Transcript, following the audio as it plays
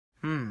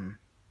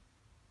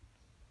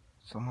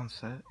Someone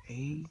said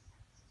a.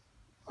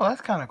 Oh,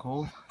 that's kind of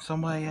cool.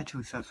 Somebody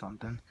actually said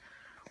something.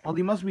 Well,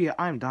 he must be an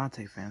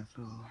Imdontai fan,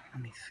 so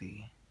let me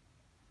see.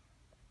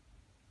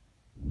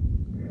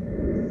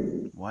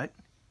 What?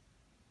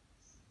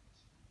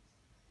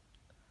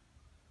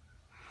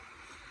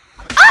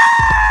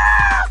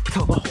 Ah!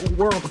 Tell the whole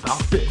world about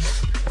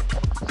this.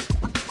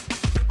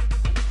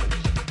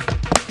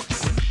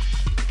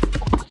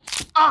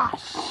 Ah,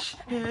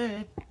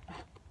 shit.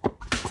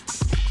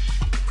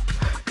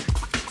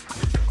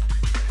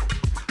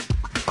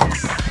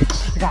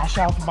 I got a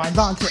shout out for my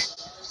Imdontai.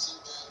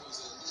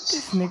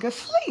 This nigga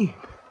sleep.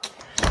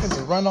 I'm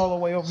gonna run all the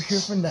way over here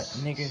for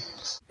nothing, nigga.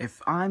 If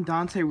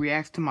Imdontai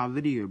reacts to my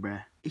video,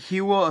 bruh, he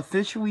will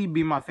officially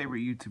be my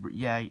favorite YouTuber.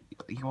 Yeah,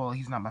 well,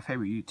 he's not my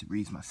favorite YouTuber.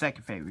 He's my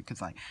second favorite.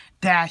 Because, like,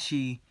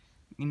 Dashy,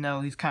 you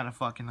know, he's kind of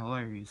fucking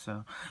hilarious.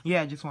 So,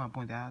 yeah, I just want to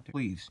point that out there.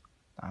 Please,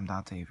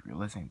 Imdontai, if you're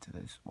listening to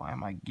this, why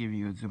am I giving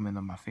you a zoom in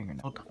on my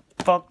fingernail? What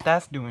the fuck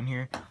that's doing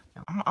here?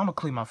 I'm gonna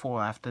clean my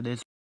floor after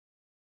this.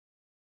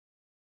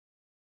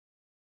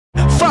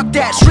 Fuck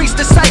that, streets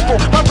disciple,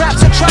 my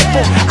rap's a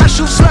trifle. I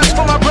shoot slugs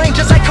for my brother.